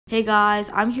Hey guys,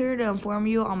 I'm here to inform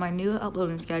you on my new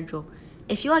uploading schedule.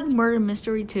 If you like Murder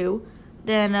Mystery 2,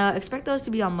 then expect those to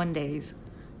be on Mondays.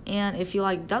 And if you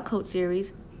like Duck Coat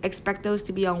series, expect those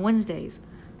to be on Wednesdays.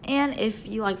 And if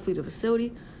you like Food to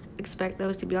Facility, expect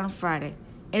those to be on Friday.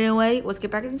 Anyway, let's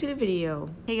get back into the video.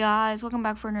 Hey guys, welcome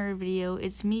back for another video.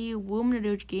 It's me,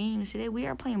 Doge Games. Today we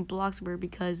are playing BloxBurg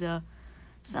because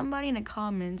somebody in the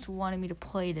comments wanted me to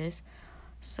play this.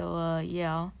 So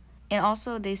yeah. And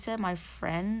also, they said my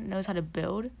friend knows how to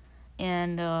build,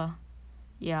 and,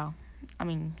 yeah, I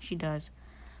mean, she does.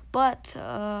 But,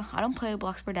 I don't play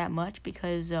BloxBurg that much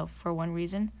because, for one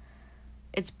reason,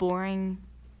 it's boring,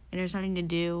 and there's nothing to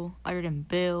do other than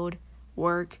build,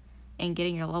 work, and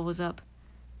getting your levels up.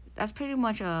 That's pretty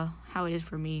much, how it is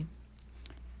for me.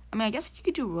 I mean, I guess you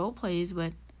could do role plays,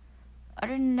 but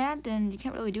other than that, then you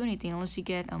can't really do anything unless you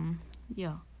get,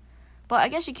 yeah. But I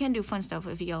guess you can do fun stuff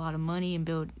if you get a lot of money and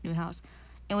build a new house.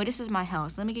 Anyway, this is my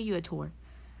house. Let me give you a tour.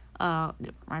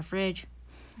 My fridge,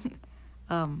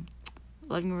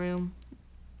 living room,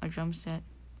 a drum set.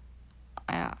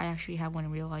 I actually have one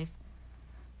in real life.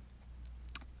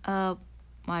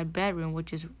 My bedroom,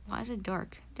 which is, why is it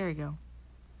dark? There we go.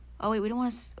 Oh wait, we don't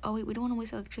want to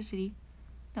waste electricity.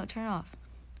 No, turn it off.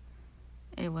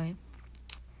 Anyway,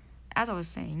 as I was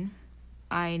saying,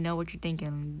 I know what you're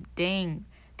thinking. Dang.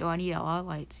 Do I need a lot of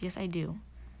lights? Yes, I do.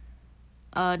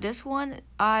 This one,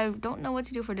 I don't know what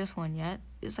to do for this one yet.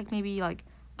 It's like maybe like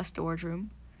a storage room.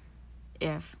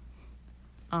 If,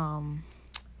 I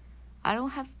don't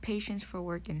have patience for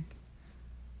working.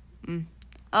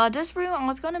 This room, I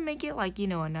was gonna make it like,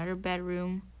 another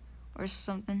bedroom or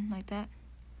something like that.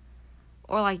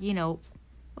 Or like,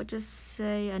 let's just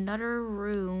say another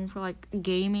room for like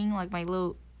gaming, like my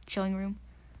little chilling room.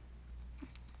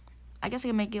 I guess I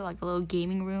can make it like a little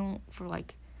gaming room for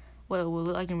like what it will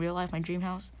look like in real life, my dream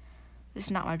house. This is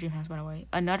not my dream house, by the way.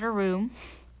 Another room.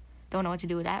 Don't know what to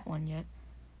do with that one yet.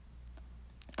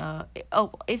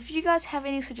 If you guys have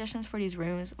any suggestions for these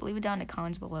rooms, leave it down in the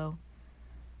comments below.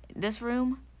 This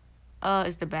room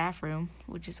is the bathroom,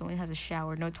 which is only has a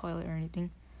shower, no toilet or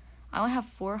anything. I only have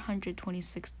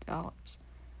 $426.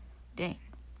 Dang.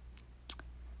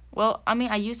 Well, I mean,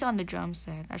 I used it on the drum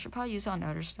set. I should probably use it on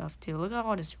other stuff, too. Look at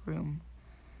all this room.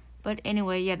 But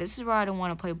anyway, yeah, this is where I don't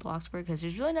want to play BloxBurg, because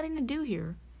there's really nothing to do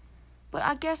here. But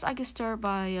I guess I could start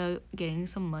by getting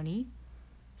some money.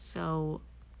 So,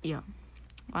 yeah.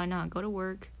 Why not? Go to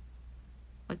work.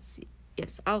 Let's see.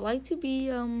 Yes, I would like to be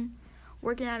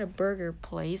working at a burger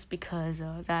place, because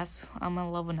I'm on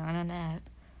level 9 on that.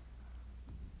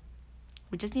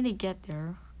 We just need to get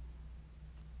there.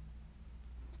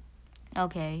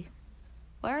 Okay.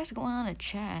 What is going on in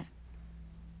chat?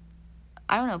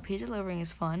 I don't know. Pizza delivering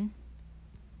is fun.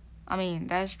 I mean,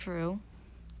 that's true.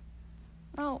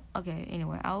 Oh, okay.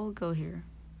 Anyway, I'll go here.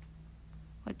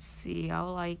 Let's see.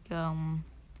 I'll like,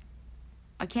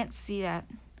 I can't see that.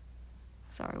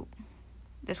 Sorry.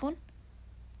 This one?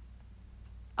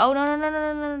 Oh,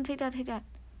 no. Take that.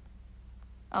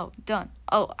 Oh, done.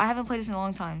 Oh, I haven't played this in a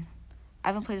long time. I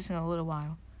haven't played this in a little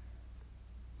while.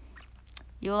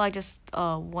 You'll like just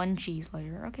one cheese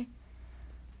later. Okay.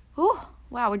 Whew.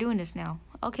 Wow, we're doing this now.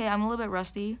 Okay, I'm a little bit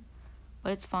rusty,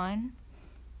 but it's fine.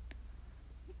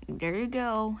 There you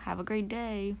go. Have a great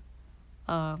day.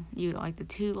 You like the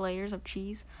 2 layers of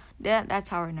cheese? That's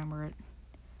how I remember it.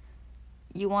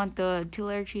 You want the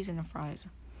 2-layer cheese and the fries.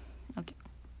 Okay.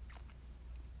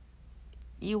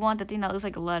 You want the thing that looks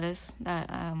like a lettuce,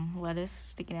 lettuce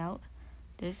sticking out.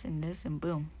 This and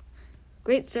boom.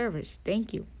 Great service.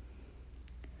 Thank you.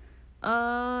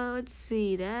 Let's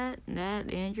see, that,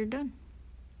 and you're done.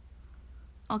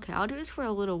 Okay, I'll do this for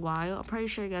a little while. I'm pretty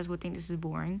sure you guys would think this is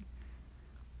boring.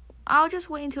 I'll just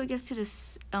wait until it gets to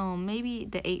this, maybe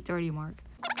the 8:30 mark.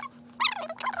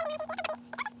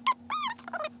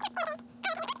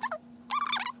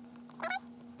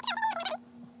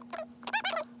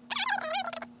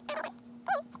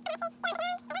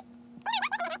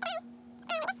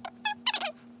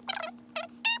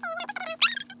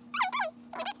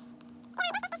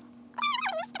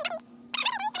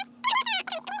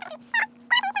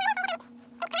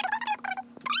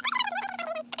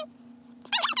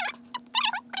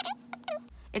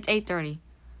 It's 8:30.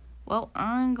 Well,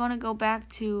 I'm gonna go back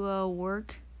to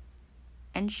work.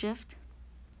 End shift.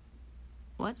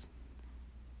 What?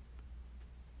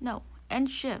 No, end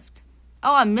shift.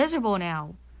 Oh, I'm miserable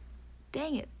now.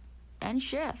 Dang it. End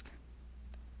shift.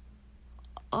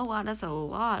 Oh wow, that's a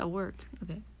lot of work.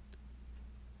 Okay.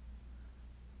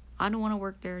 I don't want to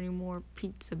work there anymore.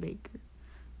 Pizza baker.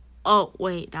 Oh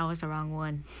wait, that was the wrong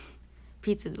one.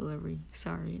 Pizza delivery.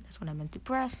 Sorry, that's what I meant to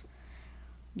press.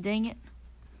 Dang it.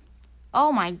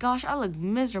 Oh my gosh, I look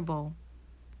miserable.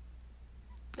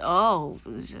 Oh,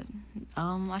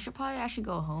 I should probably actually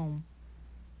go home.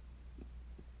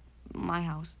 My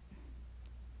house.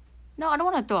 No, I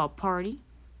don't want to throw a party.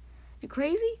 You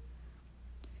crazy?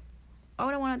 Why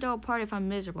would I want to throw a party if I'm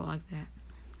miserable like that?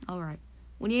 Alright.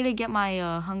 We need to get my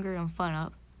hunger and fun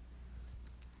up.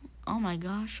 Oh my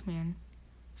gosh, man.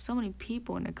 So many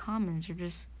people in the comments are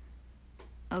just...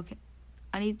 Okay.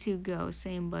 I need to go.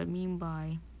 Same, but mean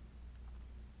by...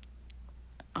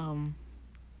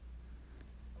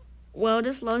 Well,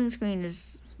 this loading screen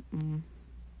is...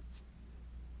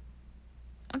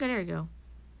 Okay, there we go.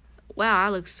 Wow, I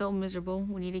look so miserable.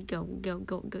 We need to go,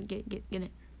 get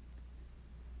it.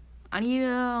 I need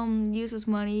to use this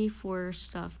money for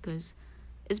stuff because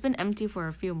it's been empty for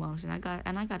a few months, and I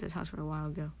got this house for a while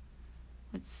ago.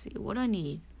 Let's see what I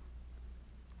need.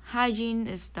 Hygiene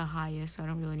is the highest, so I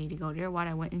don't really need to go there. Why'd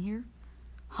I went in here?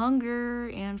 Hunger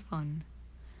and fun.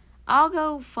 I'll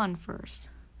go fun first.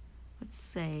 Let's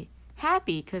say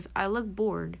happy because I look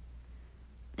bored,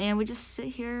 and we just sit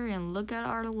here and look at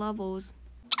our levels.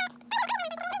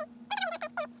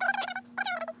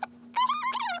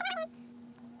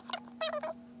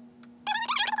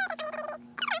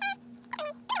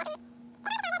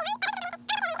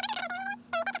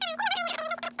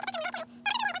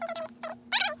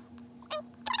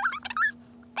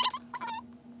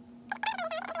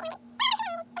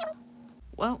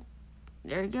 Well,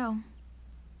 there you go.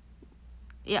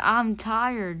 Yeah, I'm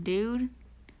tired, dude.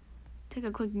 Take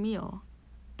a quick meal.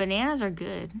 Bananas are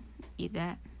good. Eat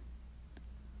that.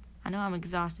 I know I'm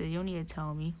exhausted. You don't need to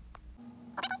tell me.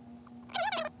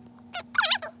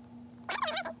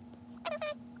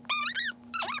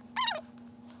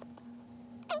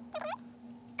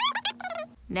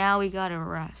 Now we gotta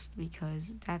rest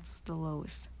because that's the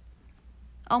lowest.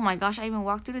 Oh my gosh, I even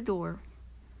walked through the door.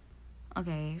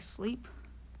 Okay, sleep.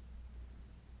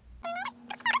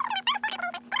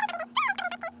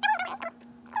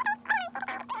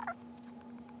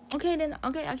 Okay then,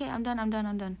 okay, I'm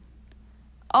done.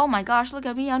 Oh my gosh, look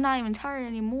at me, I'm not even tired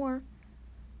anymore.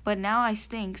 But now I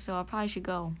stink, so I probably should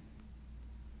go.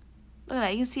 Look at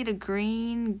that, you can see the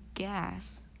green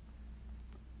gas.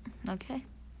 Okay.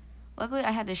 Luckily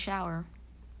I had to shower.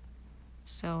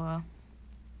 So,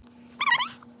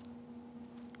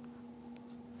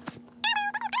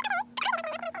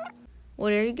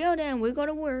 well, there you go then, we go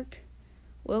to work.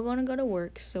 We're gonna go to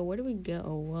work, so where do we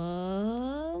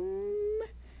go?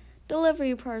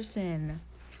 Delivery person.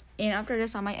 And after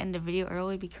this, I might end the video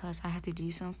early because I have to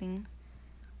do something.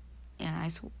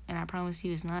 And I promise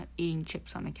you, it's not eating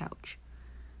chips on the couch.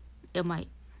 It might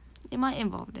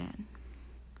involve that.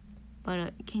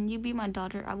 But can you be my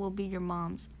daughter? I will be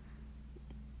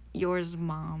yours,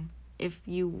 mom, if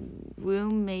you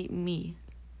roommate me.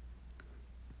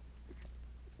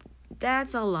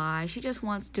 That's a lie. She just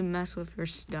wants to mess with your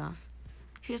stuff.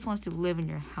 She just wants to live in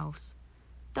your house.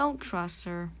 Don't trust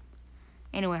her.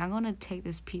 Anyway, I'm gonna take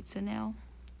this pizza now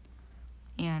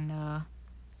and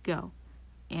go.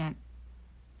 And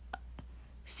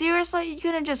seriously, you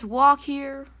couldn't just walk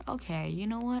here? Okay, you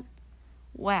know what?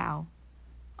 Wow,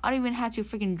 I don't even have to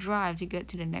freaking drive to get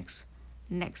to the next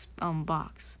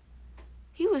box.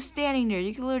 He was standing there.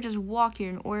 You could literally just walk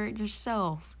here and order it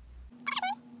yourself.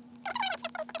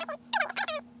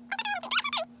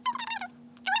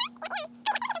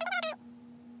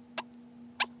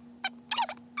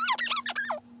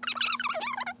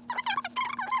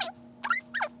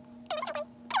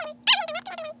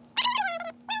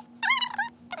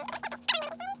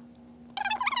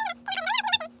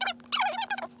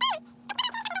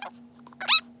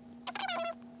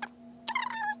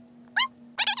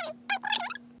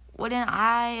 Well then,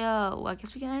 I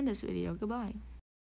guess we can end this video. Goodbye.